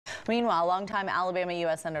Meanwhile, longtime Alabama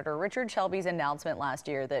U.S. Senator Richard Shelby's announcement last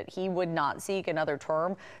year that he would not seek another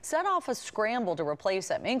term set off a scramble to replace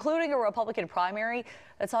him, including a Republican primary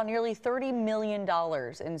that saw nearly $30 million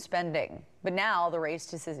in spending. But now the race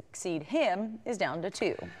to succeed him is down to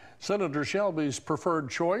two. Senator Shelby's preferred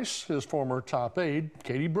choice, his former top aide,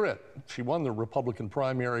 Katie Britt. She won the Republican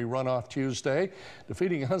primary runoff Tuesday,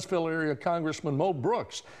 defeating Huntsville-area Congressman Mo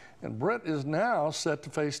Brooks. And Britt is now set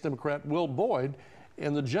to face Democrat Will Boyd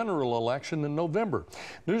in the general election in November.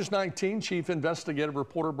 News 19 chief investigative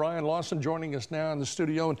reporter Brian Lawson joining us now in the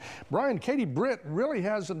studio. And Brian, Katie Britt really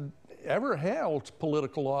hasn't ever held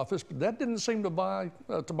political office, but that didn't seem to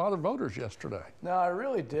bother voters yesterday. No, I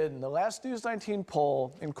really didn't. The last News 19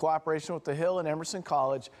 poll, in cooperation with the Hill and Emerson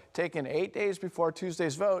College, taken 8 days before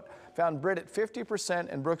Tuesday's vote, found Britt at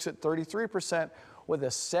 50% and Brooks at 33%, with a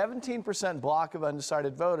 17% block of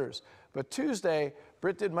undecided voters. But Tuesday,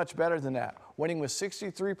 Britt did much better than that, winning with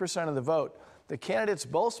 63% of the vote. The candidates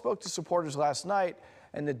both spoke to supporters last night,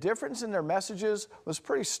 and the difference in their messages was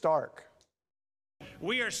pretty stark.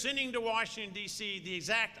 We are sending to Washington, D.C. the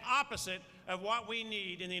exact opposite of what we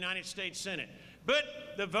need in the United States Senate. But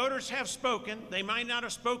the voters have spoken. They might not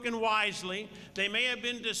have spoken wisely. They may have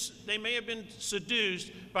been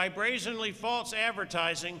seduced by brazenly false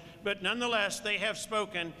advertising, but nonetheless, they have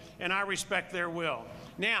spoken, and I respect their will.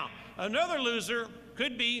 Now, another loser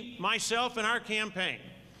could be myself and our campaign.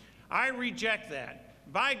 I reject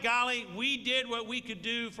that. By golly, we did what we could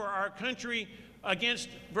do for our country against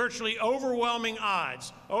virtually overwhelming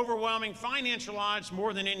odds, overwhelming financial odds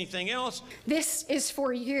more than anything else. This is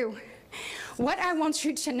for you. What I want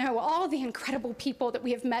you to know, all the incredible people that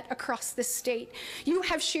we have met across this state, you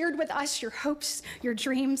have shared with us your hopes, your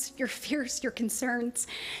dreams, your fears, your concerns,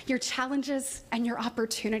 your challenges, and your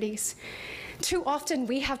opportunities. Too often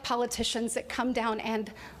we have politicians that come down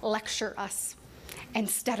and lecture us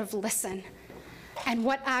instead of listen. And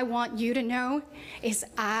what I want you to know is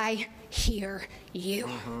I hear you.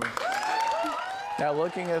 Now,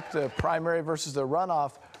 looking at the primary versus the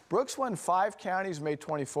runoff, Brooks won 5 counties May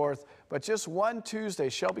 24th, but just one Tuesday,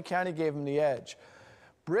 Shelby County gave him the edge.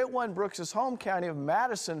 Britt won Brooks's home county of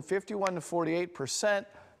Madison 51 to 48%.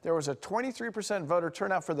 There was a 23% voter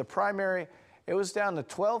turnout for the primary. It was down to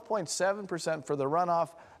 12.7% for the runoff.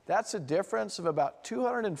 That's a difference of about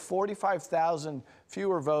 245,000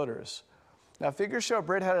 fewer voters. Now, figures show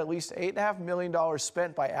Britt had at least $8.5 million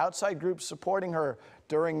spent by outside groups supporting her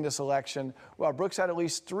during this election, while Brooks had at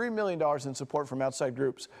least $3 million in support from outside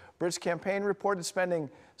groups. Britt's campaign reported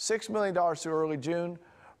spending $6 million through early June.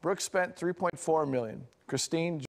 Brooks spent $3.4 million. Christine.